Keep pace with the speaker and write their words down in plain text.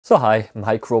So hi,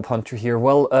 Microbehunter here.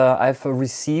 Well, I've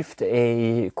received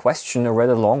a question, a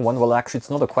rather long one. Well, actually, it's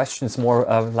not a question, it's more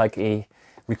like a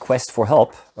request for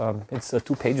help. It's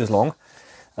 2 pages long.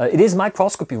 It is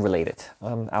microscopy related,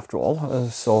 after all,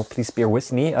 so please bear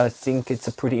with me. I think it's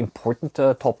a pretty important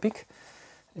topic.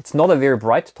 It's not a very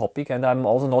bright topic, and I'm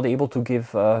also not able to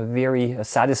give very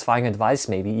satisfying advice,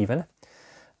 maybe even.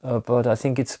 But I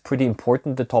think it's pretty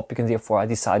important, the topic, and therefore I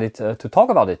decided to talk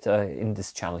about it in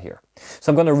this channel here.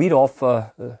 So I'm going to read off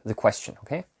the question,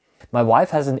 okay? My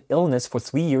wife has an illness for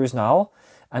 3 years now,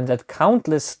 and at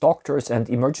countless doctors and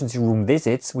emergency room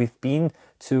visits we've been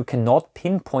to cannot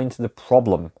pinpoint the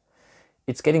problem.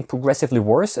 It's getting progressively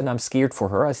worse, and I'm scared for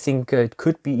her. I think it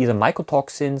could be either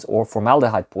mycotoxins or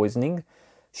formaldehyde poisoning.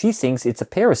 She thinks it's a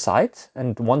parasite,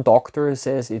 and one doctor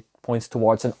says it points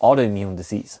towards an autoimmune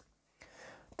disease.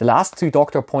 The last 3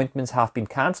 doctor appointments have been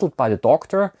cancelled by the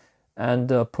doctor and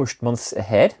pushed months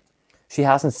ahead. She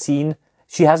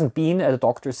hasn't been at a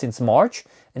doctor since March,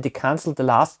 and they cancelled the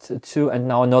last 2 and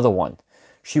now another one.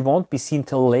 She won't be seen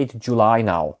till late July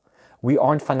now. We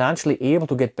aren't financially able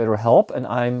to get better help, and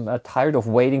I'm tired of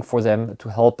waiting for them to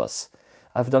help us.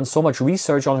 I've done so much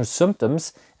research on her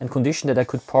symptoms and condition that I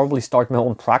could probably start my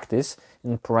own practice,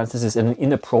 in parentheses, an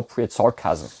inappropriate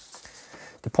sarcasm.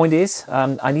 The point is,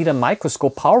 I need a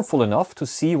microscope powerful enough to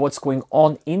see what's going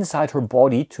on inside her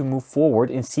body to move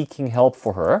forward in seeking help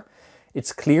for her.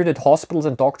 It's clear that hospitals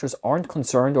and doctors aren't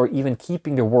concerned or even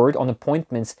keeping their word on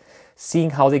appointments,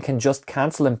 seeing how they can just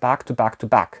cancel them back to back to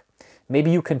back.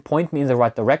 Maybe you can point me in the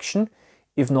right direction.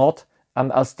 If not,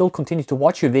 I'll still continue to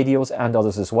watch your videos and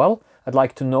others as well. I'd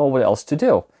like to know what else to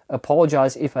do.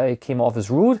 Apologize if I came off as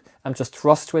rude. I'm just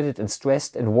frustrated and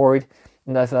stressed and worried,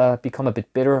 and I've become a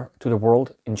bit bitter to the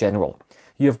world in general.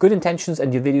 You have good intentions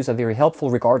and your videos are very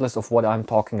helpful regardless of what I'm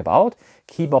talking about.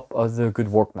 Keep up the good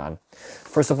work, man.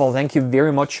 First of all, thank you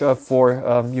very much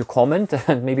for your comment,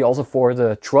 and maybe also for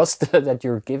the trust that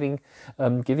you're giving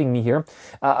me here.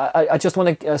 I just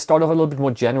want to start off a little bit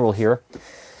more general here.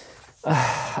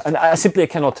 And I simply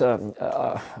cannot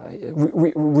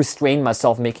restrain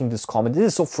myself making this comment. This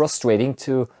is so frustrating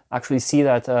to actually see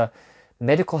that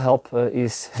medical help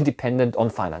is dependent on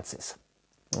finances.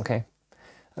 Okay,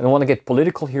 I don't want to get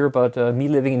political here, but me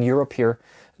living in Europe here,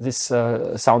 this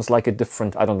sounds like a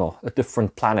different, I don't know, a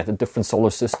different planet, a different solar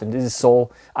system. This is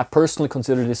so, I personally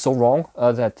consider this so wrong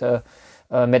that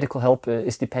medical help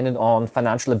is dependent on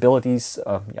financial abilities.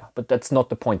 Yeah, but that's not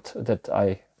the point that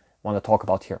I want to talk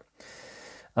about here.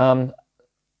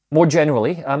 More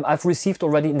generally, I've received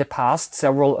already in the past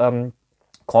several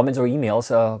comments or emails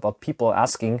about people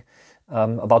asking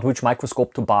about which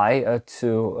microscope to buy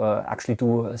to actually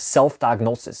do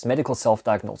self-diagnosis, medical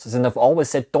self-diagnosis. And I've always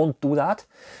said, don't do that.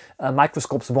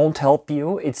 Microscopes won't help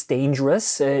you. It's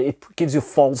dangerous. It gives you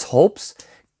false hopes.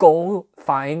 Go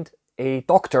find a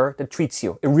doctor that treats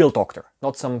you, a real doctor,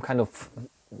 not some kind of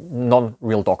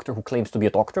non-real doctor who claims to be a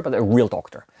doctor, but a real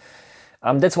doctor.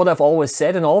 That's what I've always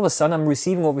said, and all of a sudden I'm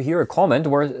receiving over here a comment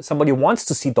where somebody wants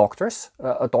to see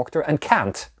a doctor, and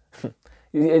can't.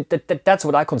 That's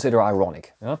what I consider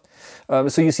ironic. Yeah?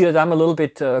 So you see that I'm a little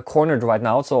bit cornered right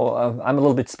now, so I'm a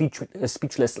little bit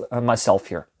speechless myself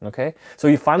here. Okay, so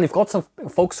you finally got some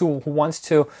folks who wants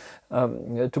to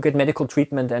get medical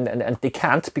treatment and they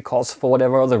can't because for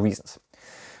whatever other reasons.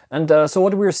 And so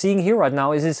what we're seeing here right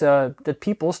now is that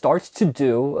people start to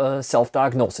do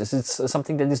self-diagnosis. It's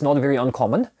something that is not very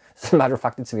uncommon. As a matter of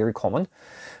fact, it's very common.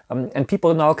 And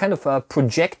people now kind of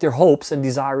project their hopes and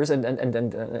desires and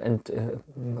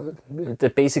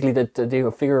that basically that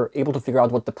they are able to figure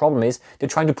out what the problem is. They're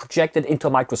trying to project it into a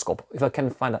microscope. If I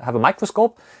can have a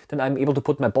microscope, then I'm able to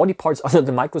put my body parts under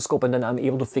the microscope, and then I'm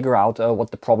able to figure out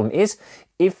what the problem is.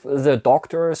 If the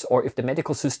doctors or if the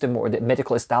medical system or the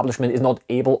medical establishment is not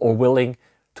able or willing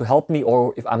to help me,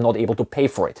 or if I'm not able to pay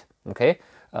for it, okay,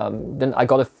 then I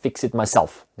gotta fix it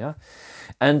myself. Yeah.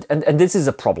 And this is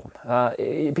a problem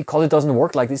because it doesn't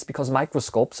work like this, because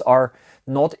microscopes are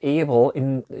not able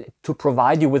to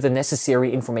provide you with the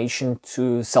necessary information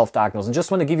to self-diagnose. And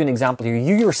just want to give you an example here.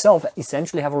 You yourself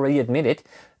essentially have already admitted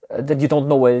that you don't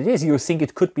know what it is. You think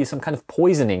it could be some kind of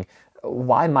poisoning.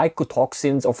 Why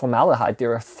mycotoxins or formaldehyde?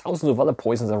 There are thousands of other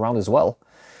poisons around as well.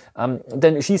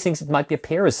 Then she thinks it might be a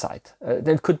parasite.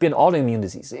 There could be an autoimmune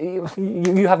disease.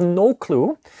 You have no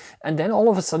clue. And then all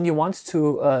of a sudden you want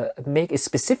to make a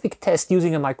specific test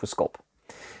using a microscope.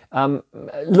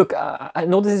 Look, I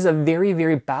know this is a very,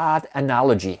 very bad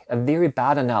analogy.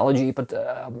 But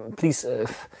please,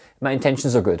 my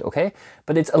intentions are good, okay?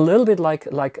 But it's a little bit like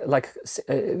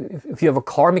if you have a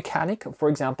car mechanic, for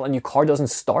example, and your car doesn't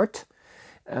start,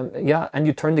 yeah, and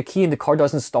you turn the key and the car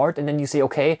doesn't start, and then you say,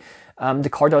 okay, the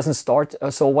car doesn't start,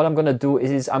 so what I'm gonna do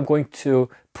is I'm going to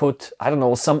put, I don't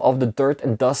know, some of the dirt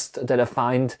and dust that I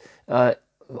find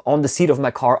on the seat of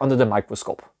my car under the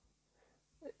microscope.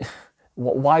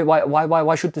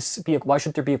 Why should this be? Why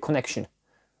should there be a connection,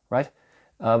 right?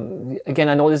 Again,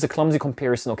 I know this is a clumsy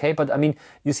comparison, okay? But I mean,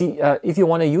 you see, if you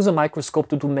want to use a microscope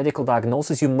to do medical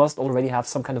diagnosis, you must already have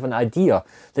some kind of an idea.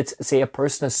 Let's say a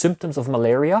person has symptoms of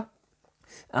malaria,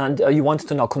 and you want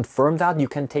to now confirm that. You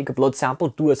can take a blood sample,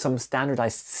 do some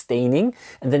standardized staining,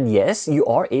 and then yes, you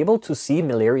are able to see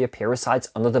malaria parasites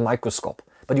under the microscope.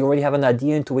 But you already have an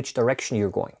idea into which direction you're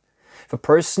going. If a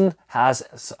person has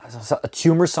a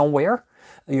tumor somewhere,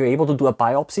 you're able to do a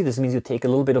biopsy. This means you take a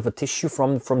little bit of a tissue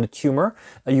from the tumor,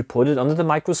 you put it under the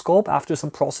microscope after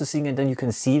some processing, and then you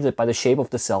can see that by the shape of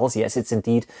the cells, yes, it's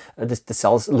indeed, the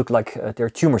cells look like they're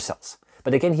tumor cells.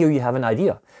 But again, here you have an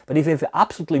idea. But if you have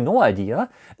absolutely no idea,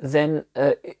 then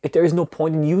there is no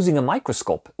point in using a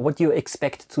microscope. What do you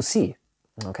expect to see?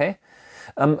 Okay?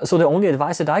 So the only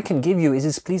advice that I can give you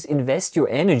is please invest your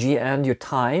energy and your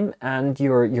time and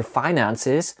your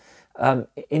finances,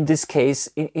 in this case,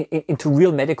 into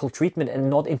real medical treatment and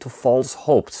not into false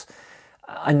hopes.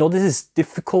 I know this is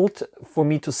difficult for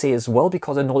me to say as well,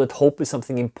 because I know that hope is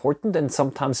something important, and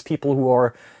sometimes people who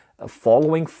are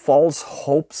following false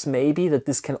hopes, maybe that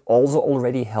this can also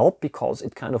already help, because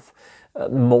it kind of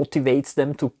motivates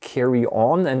them to carry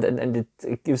on, and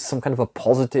it gives some kind of a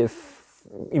positive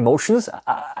emotions.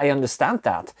 I understand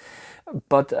that.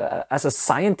 But as a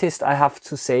scientist, I have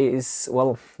to say is,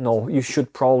 well, no, you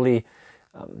should probably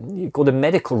go the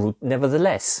medical route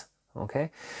nevertheless.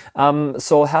 Okay.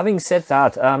 So having said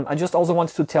that, I just also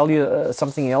wanted to tell you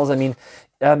something else. I mean,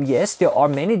 yes, there are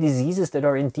many diseases that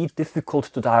are indeed difficult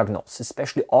to diagnose,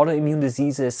 especially autoimmune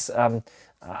diseases.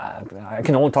 I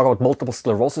can only talk about multiple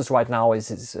sclerosis right now.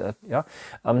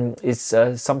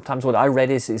 Sometimes what I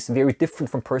read is very different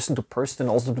from person to person,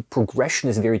 and also the progression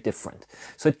is very different.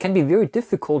 So it can be very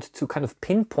difficult to kind of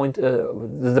pinpoint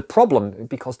the problem,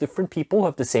 because different people who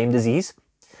have the same disease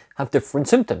have different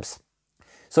symptoms.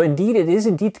 So indeed, it is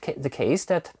indeed the case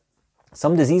that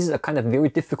some diseases are kind of very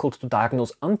difficult to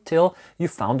diagnose until you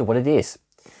found what it is.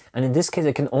 And in this case,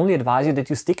 I can only advise you that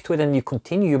you stick to it and you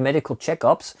continue your medical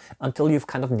checkups until you've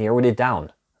kind of narrowed it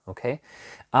down. Okay.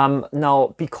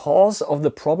 Now, because of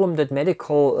the problem that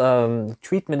medical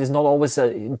treatment is not always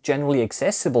generally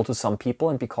accessible to some people,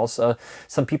 and because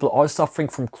some people are suffering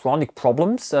from chronic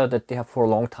problems that they have for a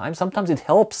long time, sometimes it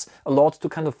helps a lot to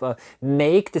kind of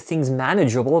make the things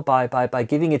manageable by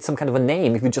giving it some kind of a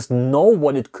name. If you just know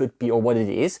what it could be or what it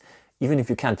is, even if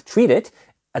you can't treat it,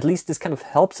 at least this kind of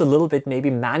helps a little bit, maybe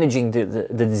managing the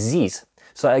disease.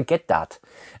 So I get that.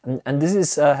 And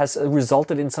this has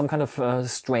resulted in some kind of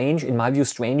strange, in my view,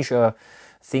 strange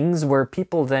things where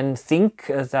people then think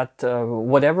that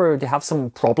whatever, they have some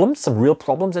problems, some real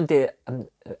problems, and they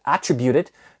attribute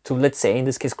it to, let's say, in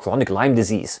this case, chronic Lyme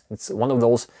disease. It's one of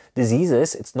those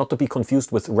diseases. It's not to be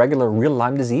confused with regular real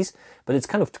Lyme disease, but it's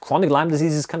kind of, chronic Lyme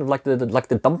disease is kind of like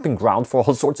the dumping ground for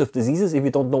all sorts of diseases. If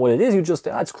you don't know what it is, you just,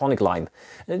 it's chronic Lyme.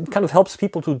 It kind of helps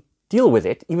people to deal with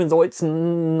it, even though it's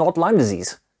not Lyme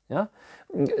disease. Yeah,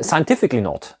 scientifically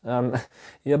not.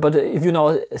 Yeah, but if you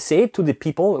now say to the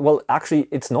people, well, actually,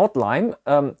 it's not Lyme,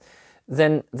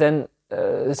 then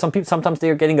sometimes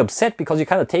they're getting upset because you're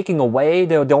kind of taking away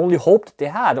the only hope that they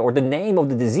had, or the name of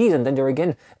the disease, and then they're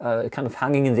again kind of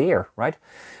hanging in the air, right?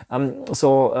 And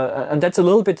that's a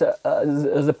little bit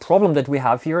the problem that we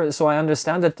have here. So I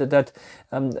understand that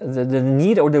the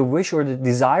need or the wish or the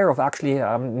desire of actually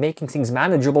making things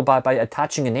manageable by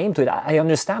attaching a name to it. I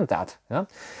understand that, yeah?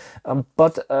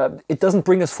 But it doesn't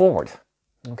bring us forward.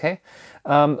 Okay,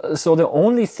 so the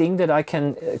only thing that I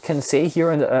can say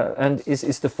here and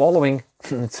is the following.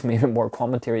 It's maybe more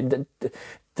commentary.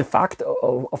 The fact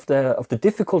of the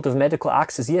difficulty of medical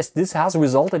access. Yes, this has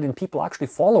resulted in people actually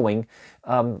following.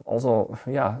 Also,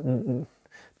 yeah,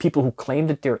 people who claim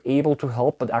that they're able to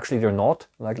help, but actually they're not.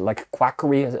 Like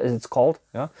quackery, as it's called.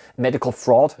 Yeah, medical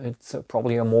fraud. It's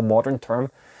probably a more modern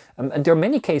term. And there are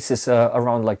many cases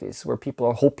around like this, where people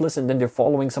are hopeless and then they're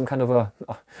following some kind of a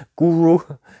guru,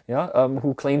 yeah,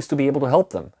 who claims to be able to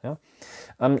help them. Yeah?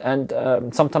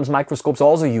 Sometimes microscopes are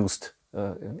also used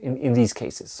in these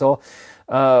cases. So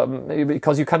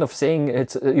because you're kind of saying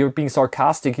you're being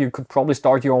sarcastic, you could probably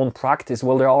start your own practice.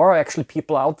 Well, there are actually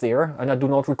people out there, and I do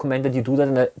not recommend that you do that,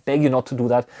 and I beg you not to do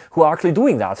that, who are actually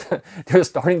doing that. They're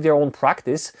starting their own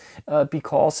practice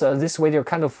because this way they're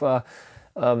kind of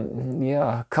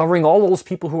yeah, covering all those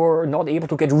people who are not able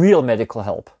to get real medical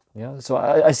help. Yeah, so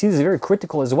I see this very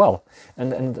critical as well,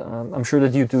 and I'm sure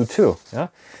that you do too. Yeah,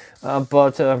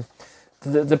 but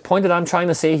the point that I'm trying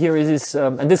to say here is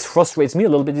and this frustrates me a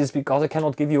little bit, is because I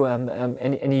cannot give you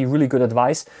any really good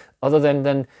advice other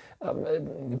than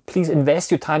please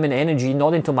invest your time and energy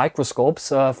not into microscopes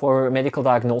for medical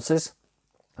diagnosis.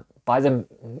 Buy them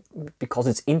because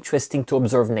it's interesting to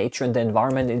observe nature and the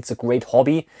environment. It's a great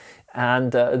hobby,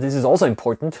 and this is also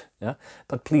important. Yeah,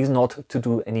 but please not to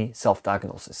do any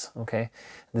self-diagnosis. Okay,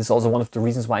 this is also one of the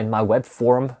reasons why in my web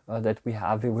forum that we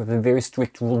have a very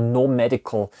strict rule: no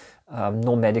medical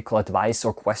advice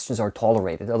or questions are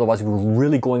tolerated. Otherwise, we're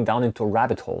really going down into a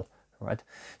rabbit hole. Right?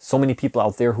 So many people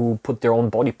out there who put their own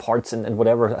body parts and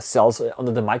whatever cells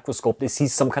under the microscope, they see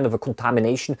some kind of a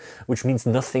contamination, which means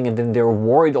nothing, and then they're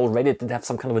worried already that they have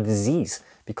some kind of a disease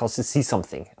because they see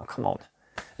something. Oh, come on.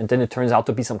 And then it turns out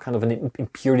to be some kind of an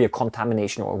impurity, a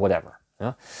contamination or whatever.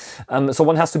 Yeah? So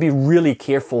one has to be really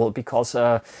careful, because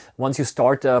once you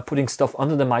start putting stuff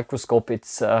under the microscope,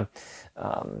 it's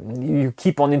you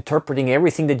keep on interpreting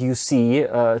everything that you see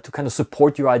to kind of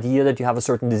support your idea that you have a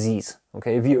certain disease.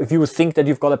 Okay, if you think that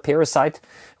you've got a parasite,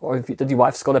 or that your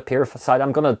wife's got a parasite,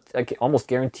 I'm gonna almost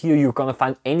guarantee you're gonna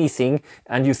find anything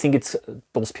and you think it's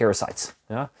those parasites.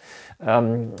 Yeah,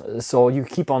 so you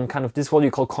keep on kind of, this is what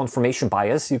you call confirmation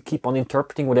bias. You keep on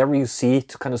interpreting whatever you see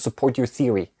to kind of support your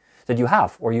theory that you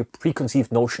have, or your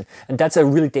preconceived notion, and that's a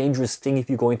really dangerous thing if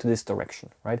you go into this direction,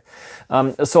 right?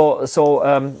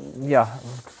 Yeah,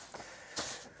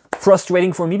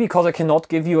 frustrating for me because I cannot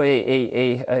give you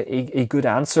a good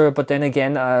answer. But then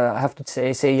again, I have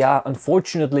to say yeah,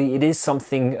 unfortunately, it is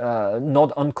something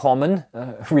not uncommon,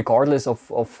 regardless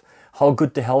of how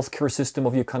good the healthcare system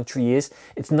of your country is.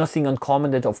 It's nothing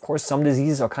uncommon that, of course, some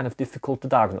diseases are kind of difficult to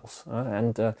diagnose,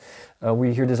 and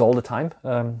we hear this all the time.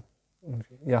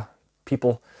 Yeah,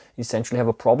 people essentially have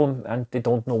a problem and they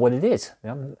don't know what it is.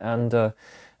 Yeah, and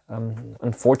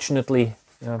unfortunately,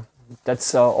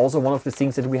 that's also one of the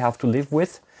things that we have to live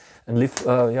with, and live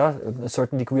yeah, a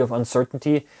certain degree of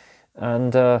uncertainty.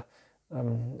 And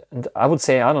I would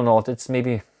say, I don't know, that's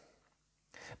maybe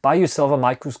buy yourself a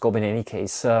microscope in any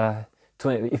case.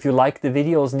 If you like the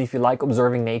videos and if you like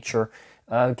observing nature,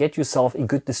 get yourself a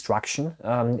good distraction,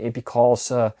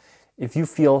 because if you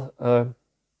feel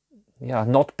yeah,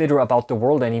 not bitter about the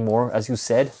world anymore, as you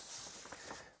said,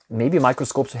 maybe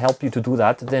microscopes help you to do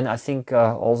that, then I think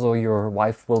also your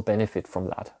wife will benefit from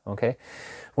that. Okay,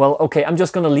 well, okay, I'm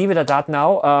just going to leave it at that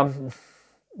now.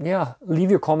 Yeah, leave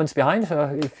your comments behind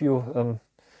if you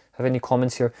have any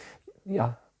comments here.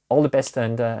 Yeah, all the best,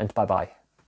 and bye-bye.